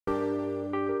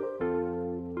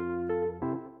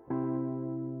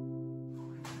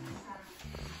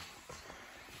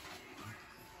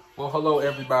Well, hello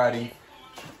everybody.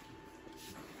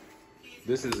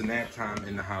 This is nap time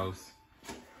in the house.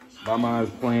 Mama is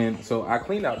playing. So I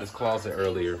cleaned out this closet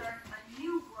earlier.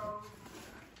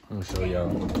 I'm gonna show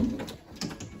y'all.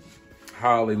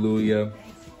 Hallelujah.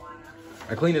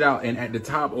 I cleaned it out, and at the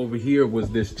top over here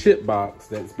was this chip box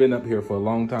that's been up here for a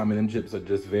long time, and them chips are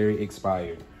just very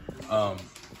expired.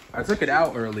 I took it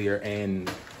out earlier, and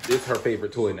it's her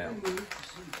favorite toy now.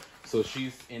 So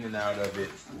she's in and out of it,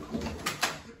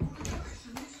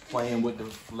 playing with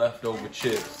the leftover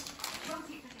chips.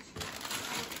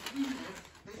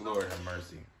 Lord have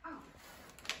mercy.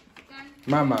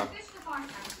 Mama,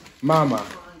 Mama,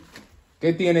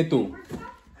 ¿qué tiene tú?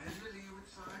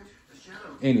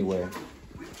 Anyway,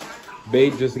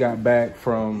 Babe just got back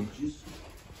from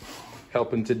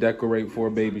helping to decorate for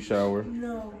a baby shower.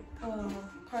 No,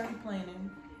 party planning,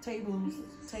 table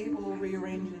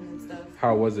rearranging and stuff.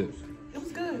 How was it? It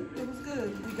was good. It was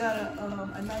good. We got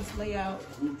a nice layout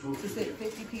to sit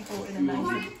 50 people in a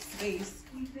nice space.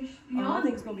 I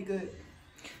think it's gonna be good.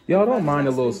 Y'all don't mind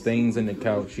the little stains in the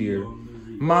couch here.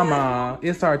 Mama,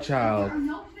 it's our child.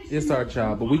 It's our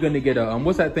child. But we're gonna get a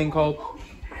what's that thing called?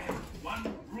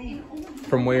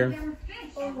 From where?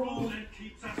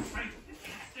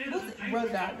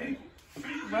 Rug Doctor.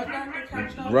 Rug Doctor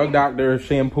couch doctor? Rug Doctor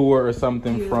shampoo or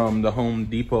something from the Home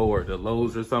Depot or the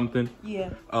Lowe's or something. Yeah.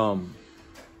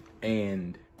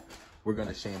 And we're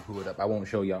gonna shampoo it up. I won't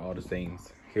show y'all all the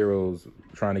things. Hero's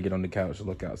trying to get on the couch to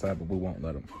look outside, but we won't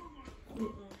let him.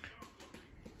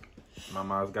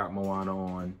 Mama's got Moana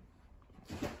on.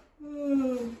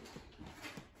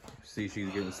 See, she's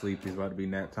getting sleepy. It's about to be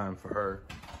nap time for her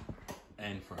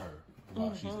and for her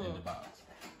while she's in the box.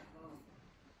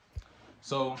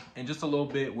 So, in just a little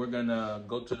bit, we're gonna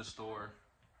go to the store.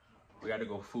 We gotta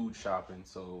go food shopping,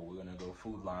 so we're gonna go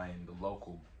Food Lion, the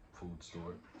local food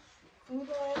store. Food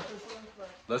Lion or Sam's Club?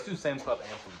 Let's do Sam's Club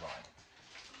and Food Lion.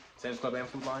 Sam's Club and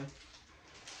Food Lion?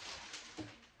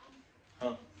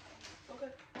 Huh?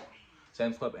 Okay.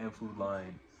 Sam's Club and Food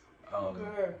Lion.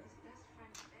 Okay.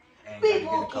 And gotta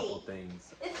get a couple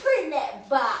things. It's her in that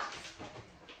box.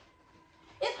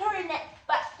 It's her in that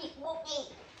box. Keep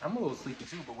moving. I'm a little sleepy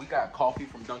too, but we got coffee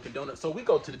from Dunkin' Donuts. So we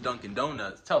go to the Dunkin'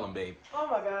 Donuts. Tell them, babe. Oh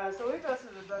my God. So we go to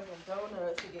the Dunkin'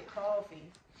 Donuts to get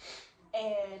coffee.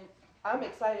 And I'm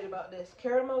excited about this.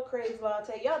 Caramel Craze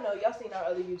Latte. Y'all know, y'all seen our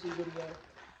other YouTube video.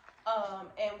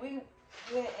 And we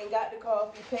went and got the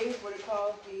coffee, paid for the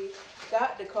coffee,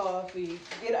 got the coffee,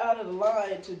 get out of the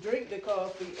line to drink the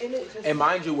coffee, and it just... And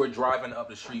mind you, we're driving up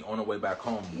the street on the way back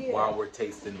home while we're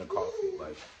tasting the coffee.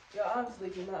 Like, yo, I'm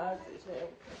sleeping, my eyes are saying.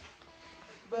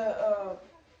 But,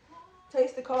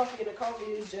 taste the coffee, and the coffee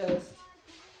is just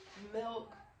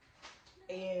milk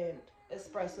and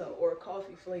espresso or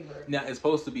coffee flavor. now, it's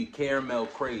supposed to be caramel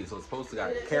craze, so it's supposed to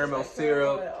got caramel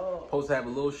syrup, supposed to have a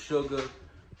little sugar,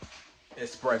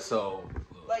 espresso.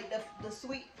 Like the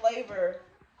sweet flavor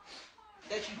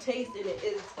that you taste in it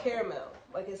is caramel.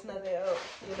 Like it's nothing else,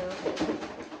 you know?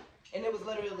 And it was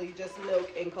literally just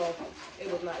milk and coffee.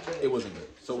 It was not good. It wasn't good.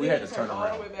 So we had to turn all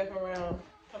around. the way back around,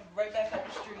 come right back up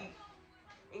the street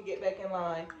and get back in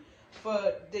line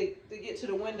to get to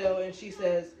the window, and she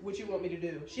says, "What you want me to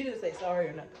do?" She didn't say sorry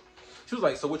or nothing. She was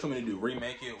like, so what you want me to do?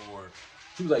 Remake it? Or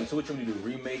she was like, so what you want me to do?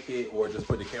 Remake it or just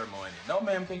put the caramel in it? No,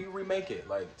 ma'am, can you remake it?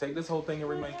 Like, take this whole thing and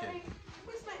remake it.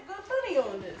 We spent good money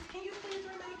on this. Can you please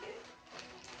remake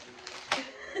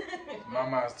it?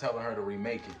 Mama's telling her to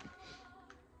remake it.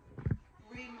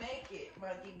 Remake it,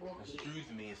 Rocky Boy. Excuse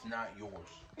me, it's not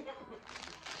yours.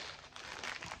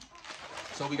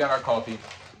 So we got our coffee.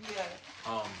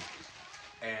 Yeah.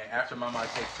 And after Mama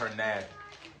takes her nap,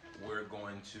 we're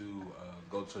going to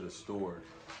go to the store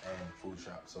and food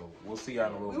shop. So we'll see y'all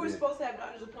in a little bit. We were supposed to have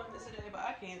doctor's appointments today, but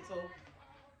I can't, so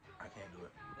I can't do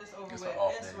it. it's over It's with. an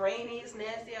off It's day. rainy, it's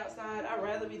nasty outside. I'd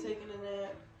rather be taking a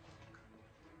nap.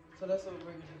 So that's what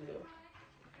we're gonna do.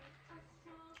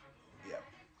 Yeah.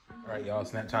 All right, y'all,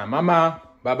 snap time. Mama,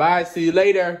 bye-bye. See you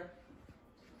later.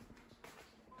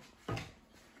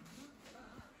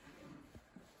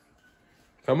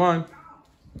 Come on.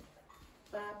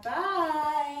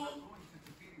 Bye-bye.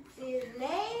 See you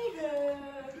later.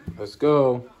 Let's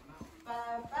go.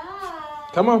 Bye-bye.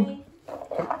 Come on.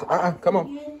 Come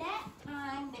on. Your nap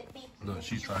time, baby. Look,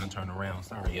 she's trying to turn around.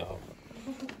 Sorry, y'all.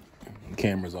 The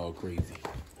camera's all crazy.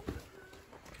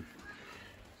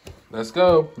 Let's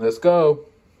go. Let's go.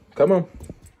 Come on.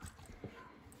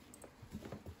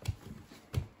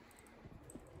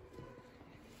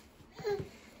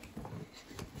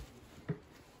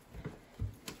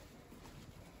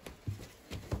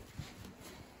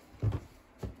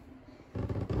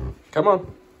 Come on.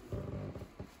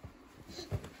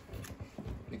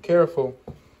 careful.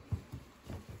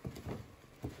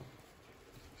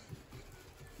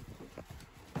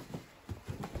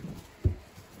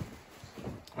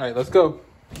 All right, let's go.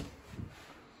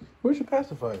 Where's your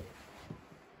pacifier?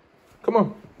 Come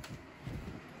on.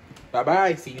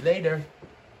 Bye-bye. See you later.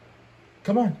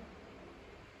 Come on.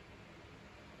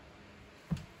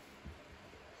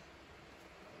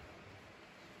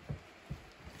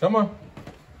 Come on.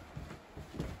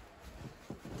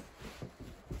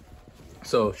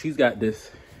 So she's got this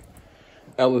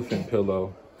elephant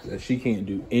pillow that she can't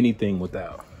do anything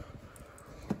without.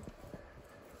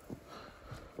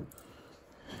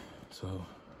 So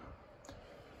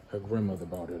her grandmother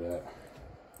bought her that.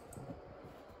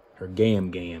 Her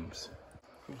gams.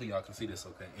 Hopefully y'all can see this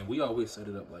okay. And we always set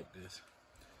it up like this.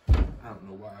 I don't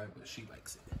know why, but she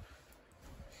likes it.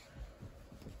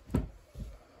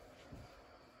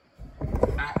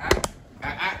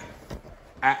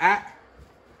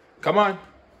 Come on.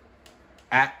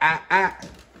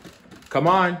 Come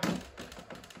on.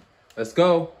 Let's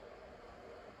go.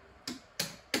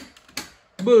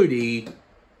 Booty.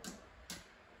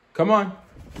 Come on.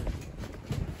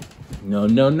 No.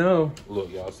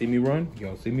 Look, y'all see me run?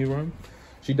 Y'all see me run?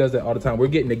 She does that all the time. We're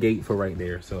getting the gate for right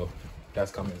there, so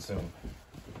that's coming soon.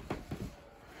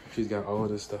 She's got all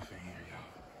this stuff in here, y'all.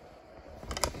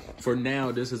 For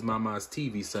now, this is Mama's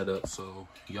TV setup, so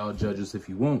y'all judge us if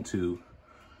you want to.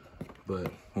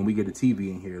 But when we get a TV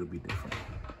in here, it'll be different.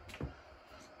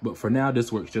 But for now,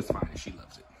 this works just fine. She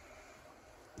loves it.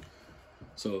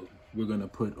 So we're gonna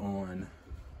put on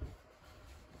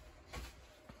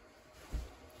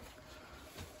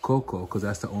Coco, because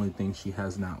that's the only thing she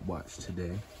has not watched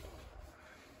today.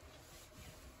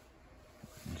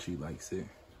 And she likes it.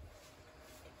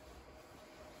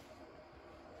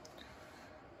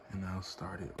 And I'll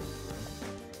start it.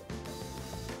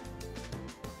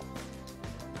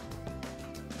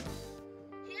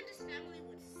 He and his family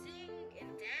would sing and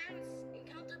dance and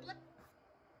count their blood.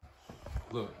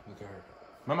 Look at her.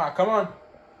 Mama, come on.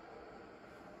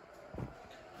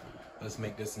 Let's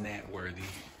make this nap worthy.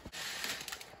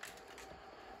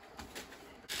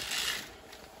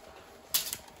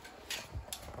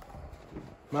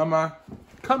 Mama,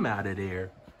 come out of there.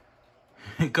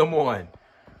 Come on.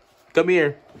 Come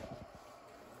here.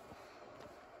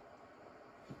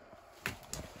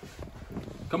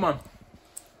 Come on.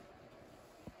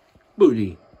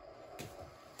 Booty.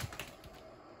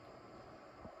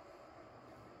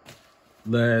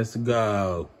 Let's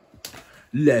go.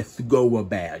 Let's go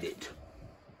about it.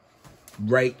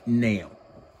 Right now.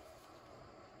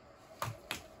 I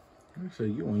say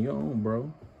you on your own,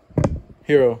 bro.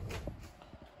 Hero.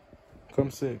 Come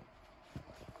sit.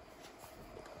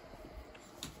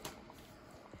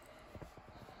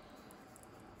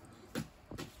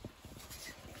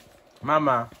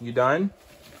 Mama, you done?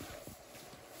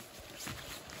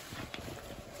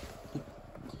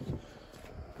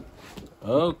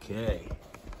 Okay.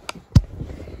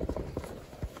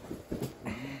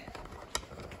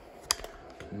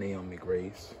 Naomi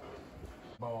Grace.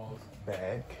 Balls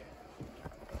back.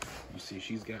 You see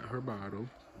she's got her bottle.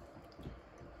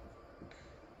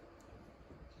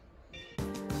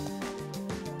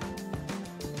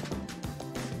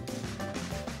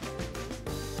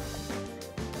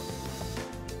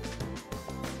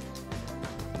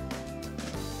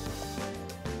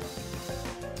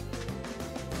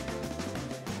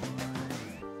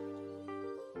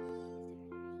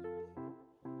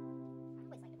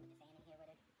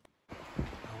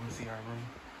 See our room.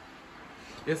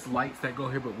 It's lights that go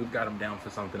here, but we've got them down for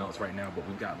something else right now. But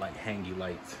we've got like hangy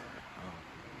lights.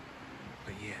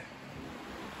 But yeah,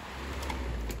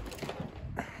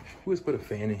 we just put a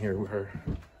fan in here with her.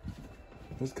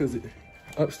 Just because it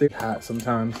upstairs hot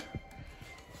sometimes.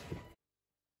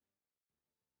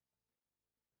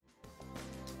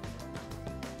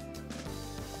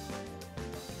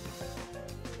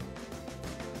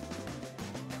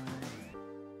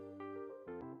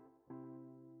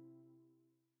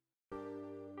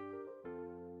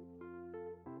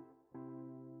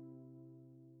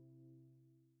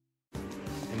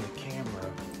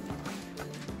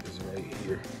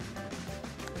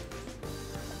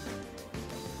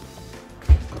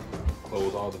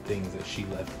 Close all the things that she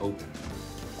left open.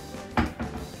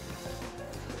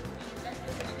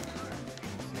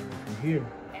 From here,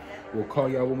 we'll call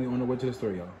y'all when we on the way to the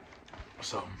store, y'all.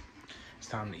 So, it's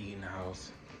time to eat in the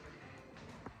house.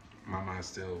 Mama's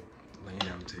still laying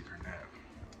down to take her nap.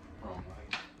 Wrong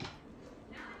light.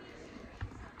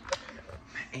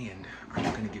 And I'm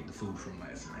gonna get the food from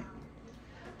last night.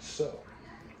 So,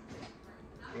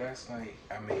 last night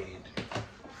I made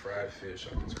fried fish.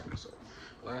 I can turn this off.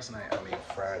 Last night I made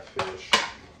fried fish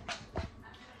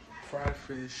fried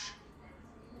fish,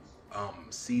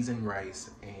 seasoned rice,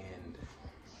 and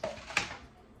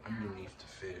underneath the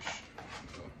fish,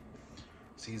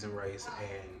 seasoned rice,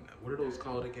 and what are those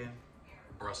called again?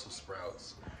 Brussels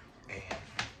sprouts and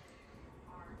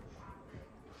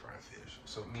fried fish.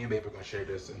 So me and Babe are gonna share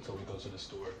this until we go to the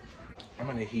store. I'm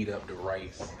gonna heat up the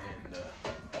rice and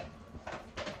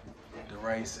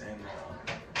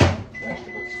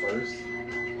vegetables first,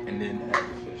 and then add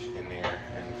the fish in there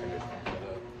and finish warming it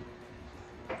up.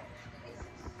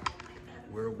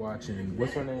 We're watching,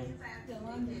 what's her name?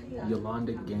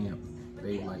 Yolanda Gamp.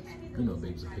 Babe, like, you know,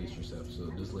 Babe's a pastry chef,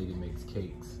 so this lady makes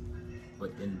cakes,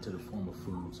 but into the form of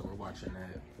food. So we're watching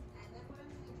that.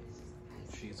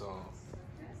 She's all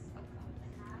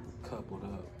coupled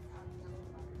up.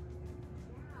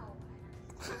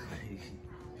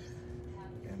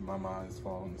 And Mama is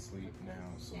falling asleep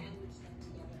now, so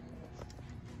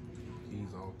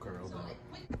he's all curled up.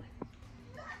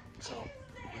 So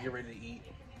we get ready to eat.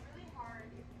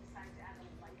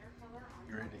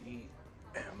 You ready to eat?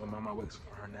 And when Mama wakes up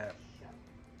for her nap,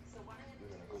 we're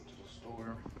gonna go to the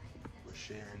store. We're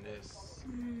sharing this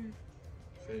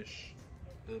fish,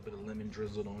 a little bit of lemon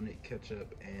drizzled on it,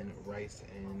 ketchup, and rice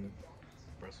and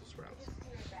Brussels sprouts.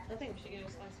 I think we should get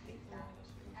a slice of pizza.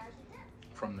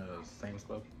 From the Sam's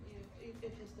Club? Yeah,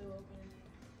 if it's still open.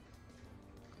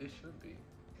 It should be.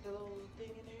 The little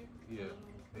thing in there?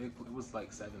 Yeah. It was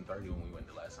like 7:30 when we went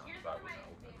the last time. So I wasn't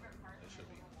open. It should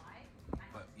be.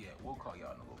 But yeah, we'll call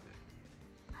y'all in a little bit.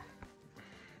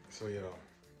 So yo,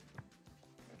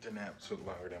 the nap took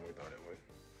longer than we thought it would.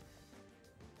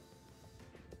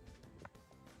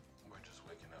 We're just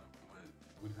waking up.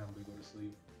 What time do we go to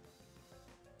sleep?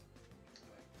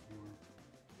 Like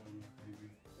 4:30 maybe.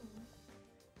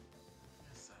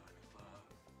 It's 7 o'clock.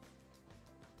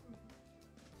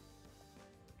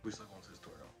 We're still going to the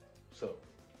store though. So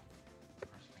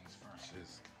first things first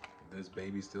is this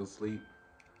baby still asleep,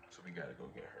 so we gotta go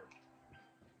get her.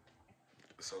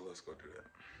 So let's go do that.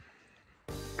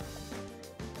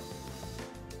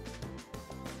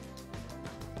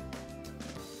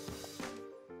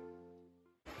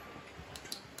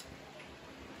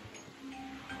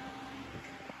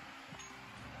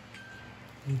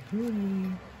 Hey,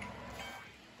 honey.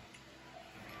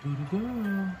 Booty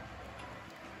girl.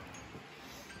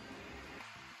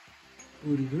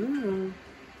 Booty girl.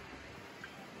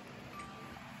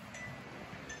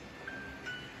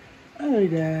 Oh,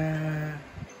 there.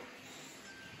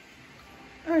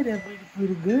 Oh, there,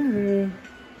 booty girl.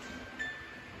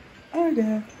 Oh,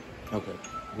 there. Okay,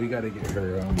 we gotta get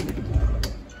her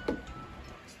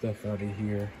stuff out of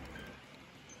here.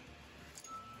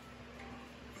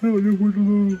 Oh, this was a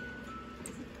little.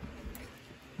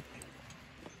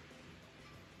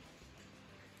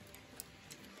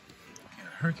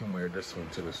 Her can wear this one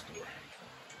to the store.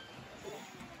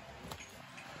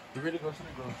 You ready to go to the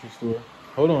grocery store?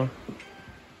 Hold on.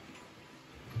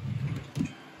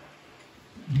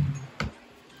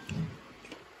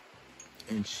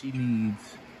 And she's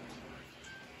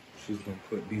gonna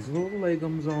put these little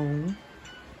leggings on.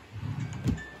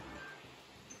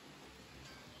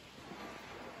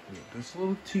 With this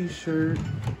little t-shirt.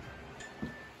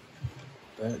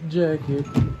 That jacket.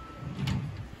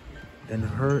 And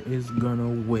her is gonna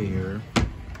wear,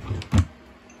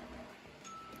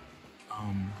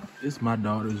 this is my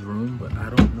daughter's room, but I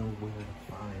don't know where to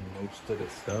find most of the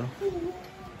stuff.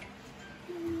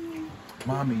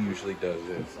 Mommy usually does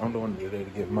this. I'm the one today to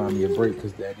give Mommy a break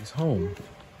because Daddy's home.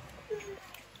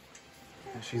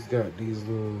 And she's got these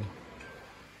little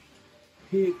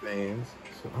headbands,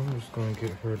 so I'm just gonna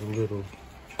get her the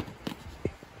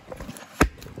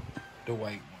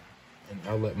white one. And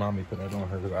I'll let Mommy put that on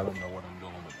her because I don't know what I'm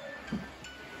doing with that.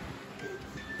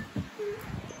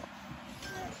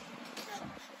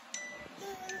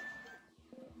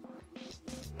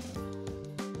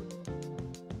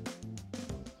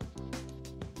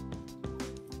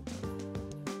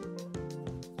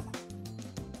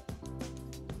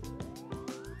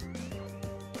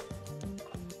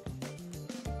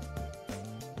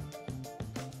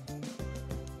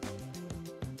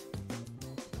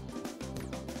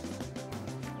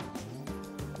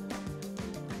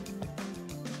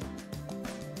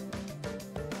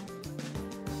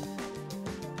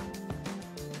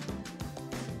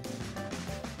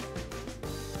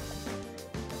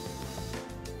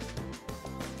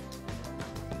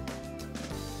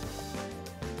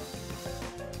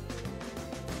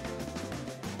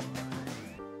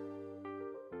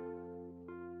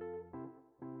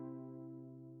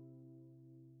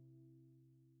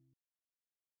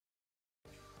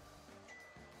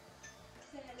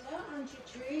 Hello, Auntie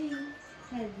Tree.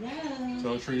 Hello.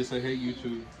 Tell Tree to say hey,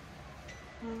 YouTube.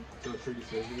 So Trudy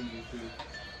said, hey, YouTube.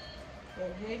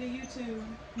 Hey to YouTube.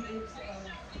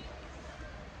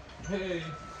 Hey.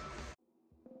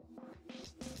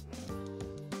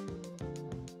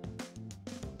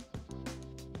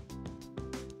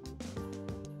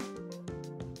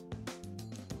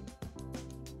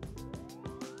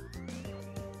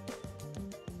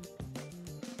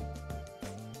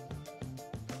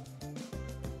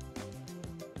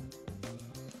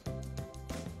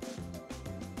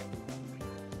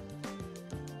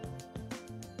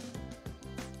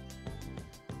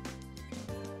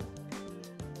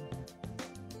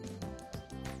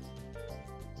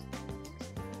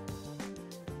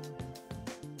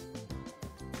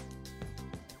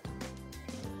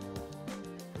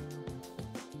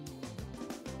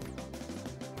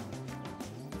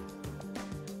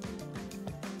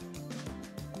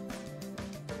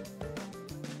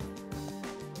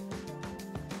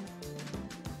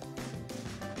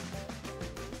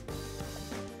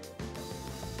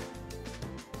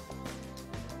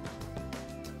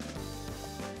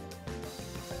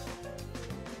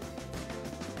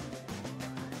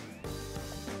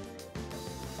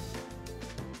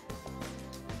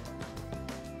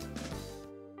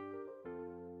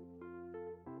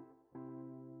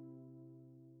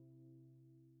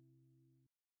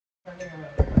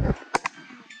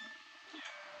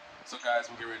 So guys,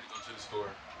 we'll get ready to go to the store.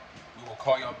 We will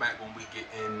call y'all back when we get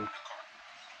in the car.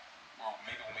 Or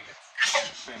maybe when we get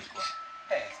to Sam's Club.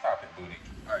 Hey, stop it, booty.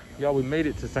 Alright, y'all, we made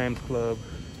it to Sam's Club.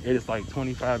 It is like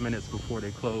 25 minutes before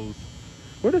they close.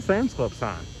 Where's the Sam's Club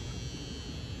sign?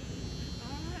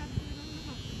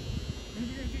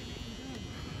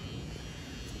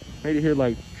 Made it here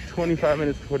like 25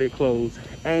 minutes before they close.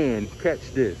 And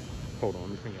catch this. Hold on, let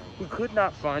me bring y'all. We could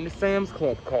not find the Sam's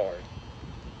Club card.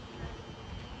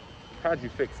 How'd you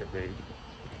fix it, babe?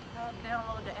 I'll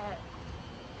download the app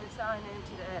and sign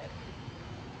into the app.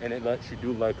 And it lets you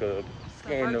do like a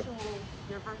scan Your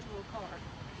virtual card.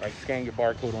 like scan your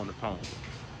barcode on the phone.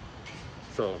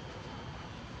 So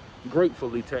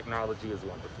gratefully technology is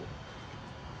wonderful.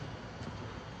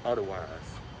 Otherwise,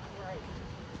 Right.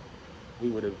 we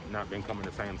would have not been coming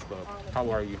to Sam's Club. How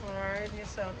are you? All right,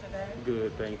 yourself today.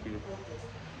 Good, thank you.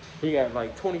 We got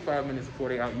like 25 minutes before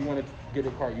they out. You want to get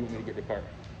the card? You want me to get the card?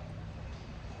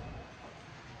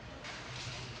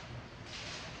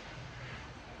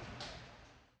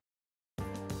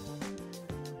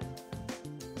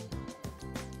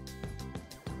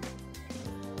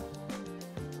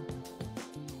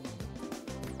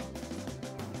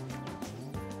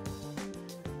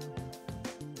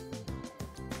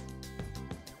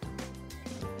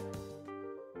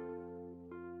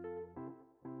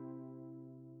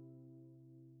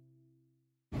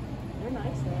 They're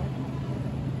nice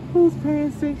though. Who's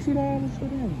paying $60 for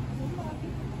them?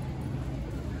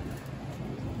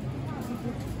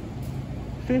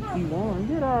 51.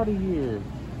 Get out of here.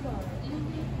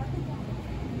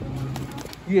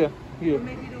 Yeah. Or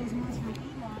maybe those ones from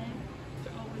E-Line.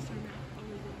 They're always or not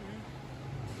always in there.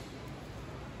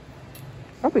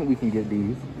 I think we can get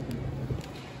these.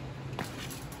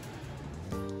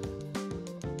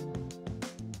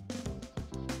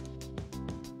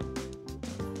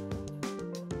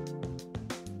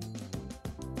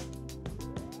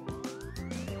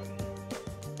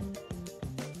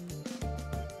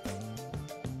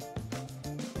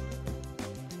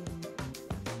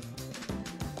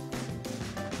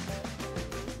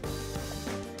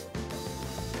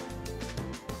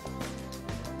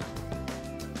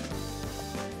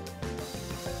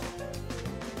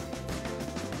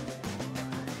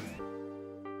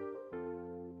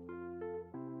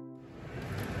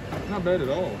 Not bad at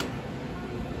all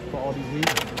for all these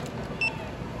meats.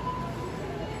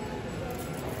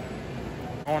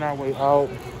 On our way out,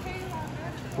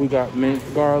 we got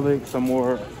minced garlic, some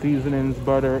more seasonings,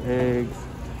 butter, eggs,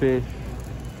 fish,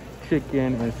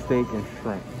 chicken, and steak and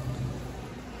shrimp.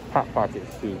 Hot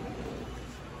Pockets too.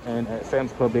 And at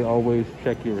Sam's Club, they always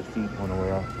check your receipt on the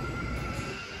way out.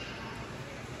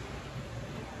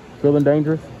 Feeling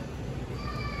dangerous?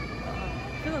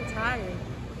 Feeling tired.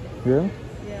 Yeah?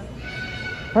 Yeah.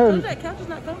 Hey, That couch is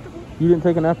not comfortable. you didn't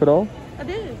take a nap at all? I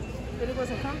did, but it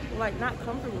wasn't comfortable. Like not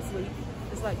comfortable sleep.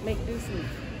 It's like make do sleep.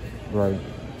 Right.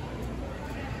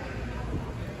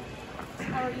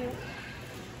 How are you?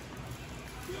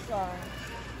 Sorry.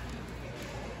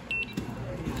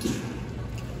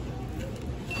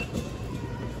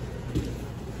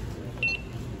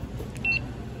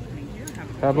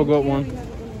 Have a good one.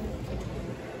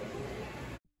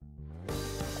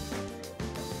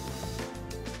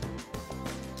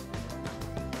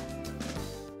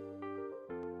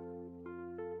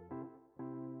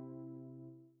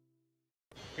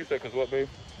 You said because what, babe?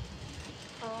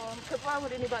 Because why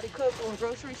would anybody cook on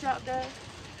grocery shop day?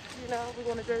 You know, we're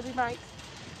going to Jersey Mike's.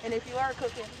 And if you are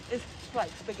cooking, it's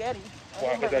like spaghetti.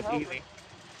 Why? Because that's easy.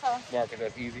 Huh? Why? Because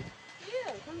that's easy.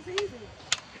 Yeah, because it's easy.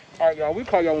 All right, y'all. We'll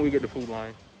call y'all when we get the food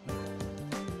line.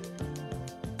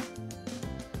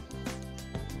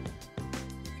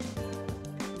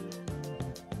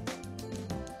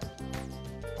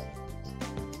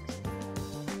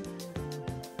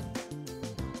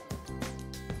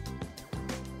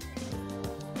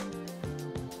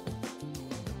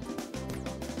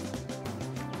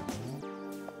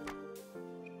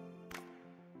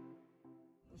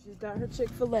 She's got her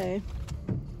Chick-fil-A.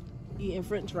 Eating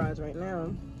French fries right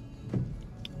now.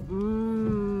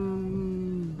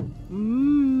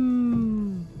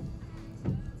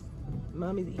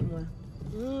 Mommy's eating one.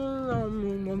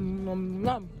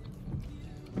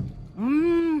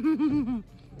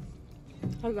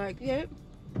 I like it.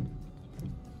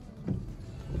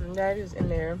 And that is in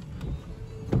there.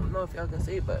 I don't know if y'all can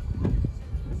see, but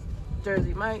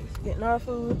Jersey Mike's getting our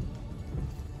food.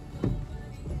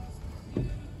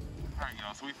 Alright,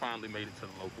 y'all, so we finally made it to the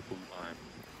local food line.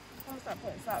 I'm gonna start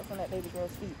putting socks on that baby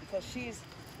girl's feet because she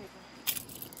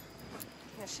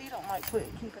don't like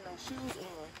keeping those shoes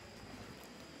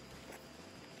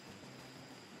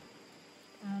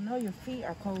on. I know your feet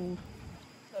are cold.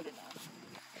 Look at that.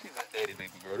 She's a daddy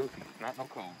baby girl. Those feet is not no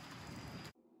cold.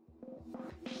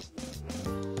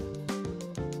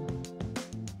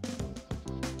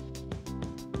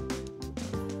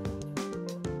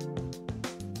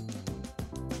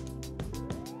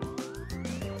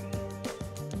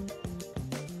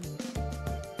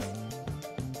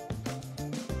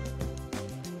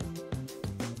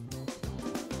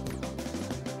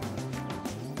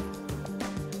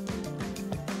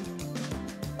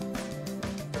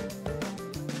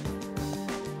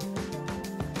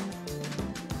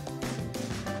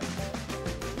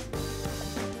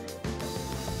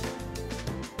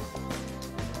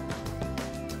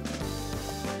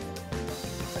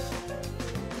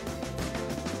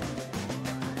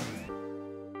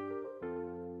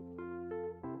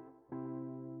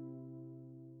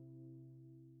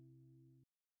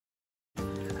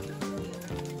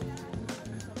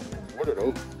 What are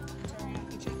those?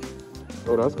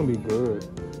 Oh, that's gonna be good.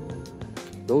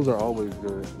 Those are always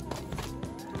good.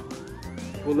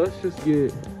 Well, let's just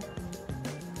get.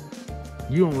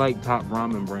 You don't like Top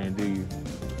Ramen brand, do you?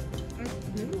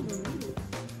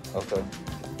 Okay.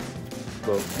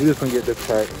 So we're just gonna get this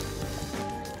pack.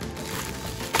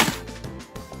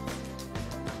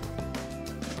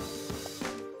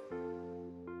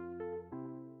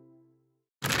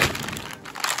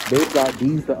 They got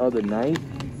these the other night,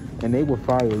 and they were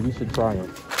fire. You should try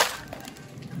them.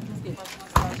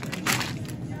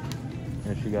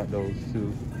 And she got those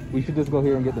too. We should just go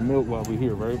here and get the milk while we're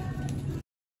here, right?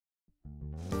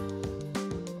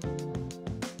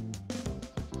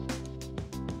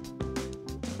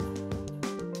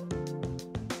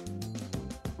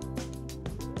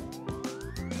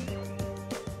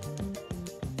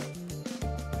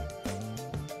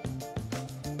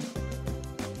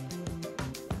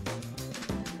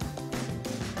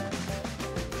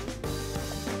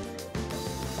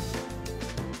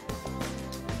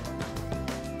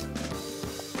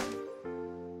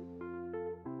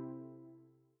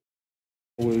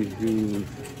 Always use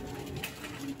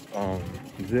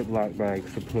Ziploc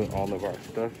bags to put all of our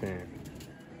stuff in.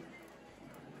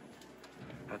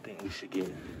 I think we should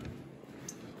get,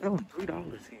 that was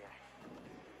 $3 here.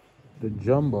 The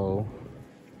jumbo,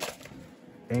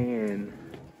 and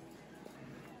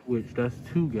which that's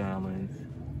 2 gallons.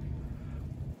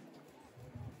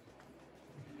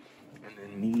 And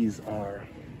then these are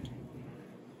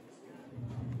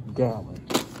gallons.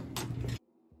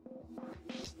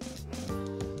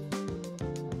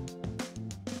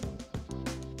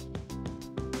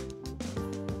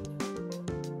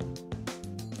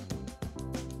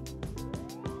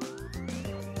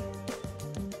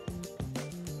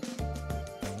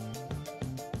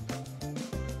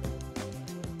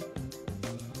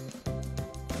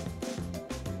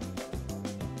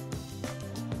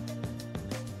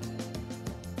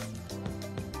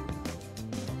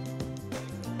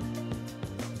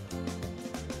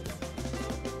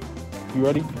 You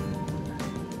ready?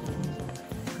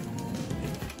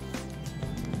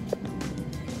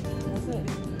 That's it.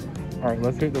 All right,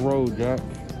 let's hit the road, Jack.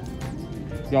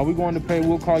 Y'all, we going to pay.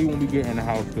 We'll call you when we get in the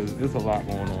house because there's a lot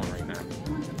going on right now.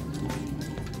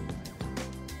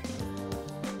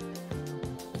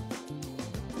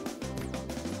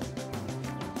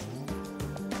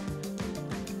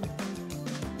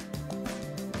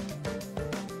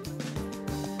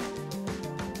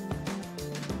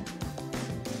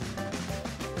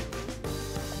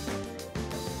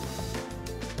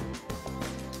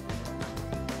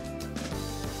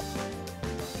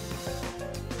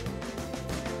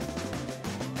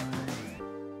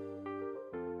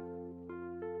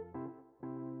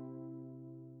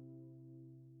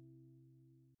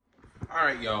 All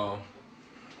right, y'all.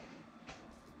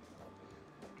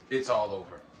 It's all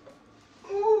over.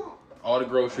 All the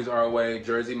groceries are away.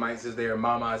 Jersey Mike's is there.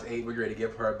 Mama's ate. We're ready to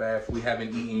give her a bath. We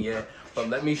haven't eaten yet. But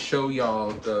let me show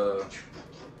y'all the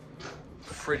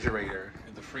refrigerator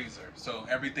and the freezer. So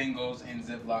everything goes in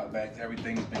Ziploc bags.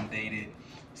 Everything's been dated.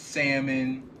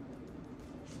 Salmon.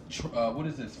 What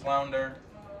is this? Flounder.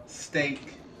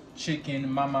 Steak.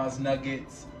 Chicken. Mama's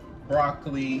nuggets.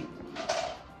 Broccoli.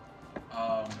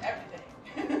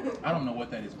 Everything. I don't know what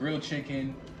that is. Grilled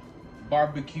chicken.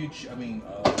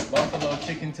 Buffalo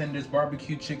chicken tenders,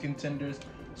 barbecue chicken tenders,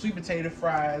 sweet potato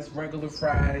fries, regular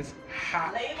fries,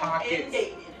 hot Labeled pockets, and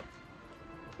dated.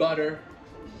 butter,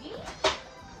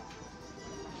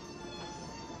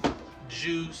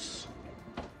 juice,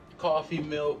 coffee,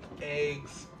 milk,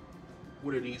 eggs.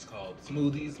 What are these called?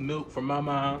 Smoothies, milk for my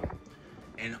mom,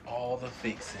 and all the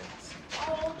fixings.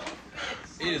 All the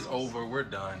fixings. It is over. We're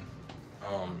done.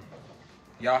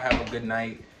 Y'all have a good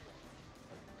night.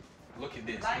 Look at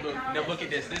this. Look at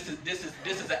this.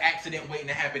 This is an accident waiting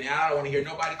to happen. And I don't want to hear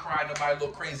nobody cry, nobody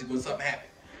look crazy when something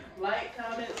happens. Like,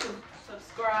 comment,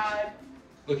 subscribe.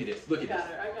 Look at this. Look at this.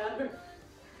 I got her.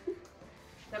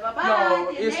 Bye-bye. Y'all,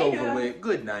 Good it's night. over with.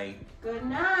 Good night. Good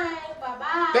night.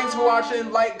 Bye-bye. Thanks for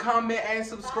watching. Like, comment, and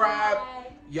subscribe. Bye.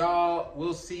 Y'all,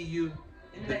 we'll see you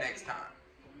In the the next next time.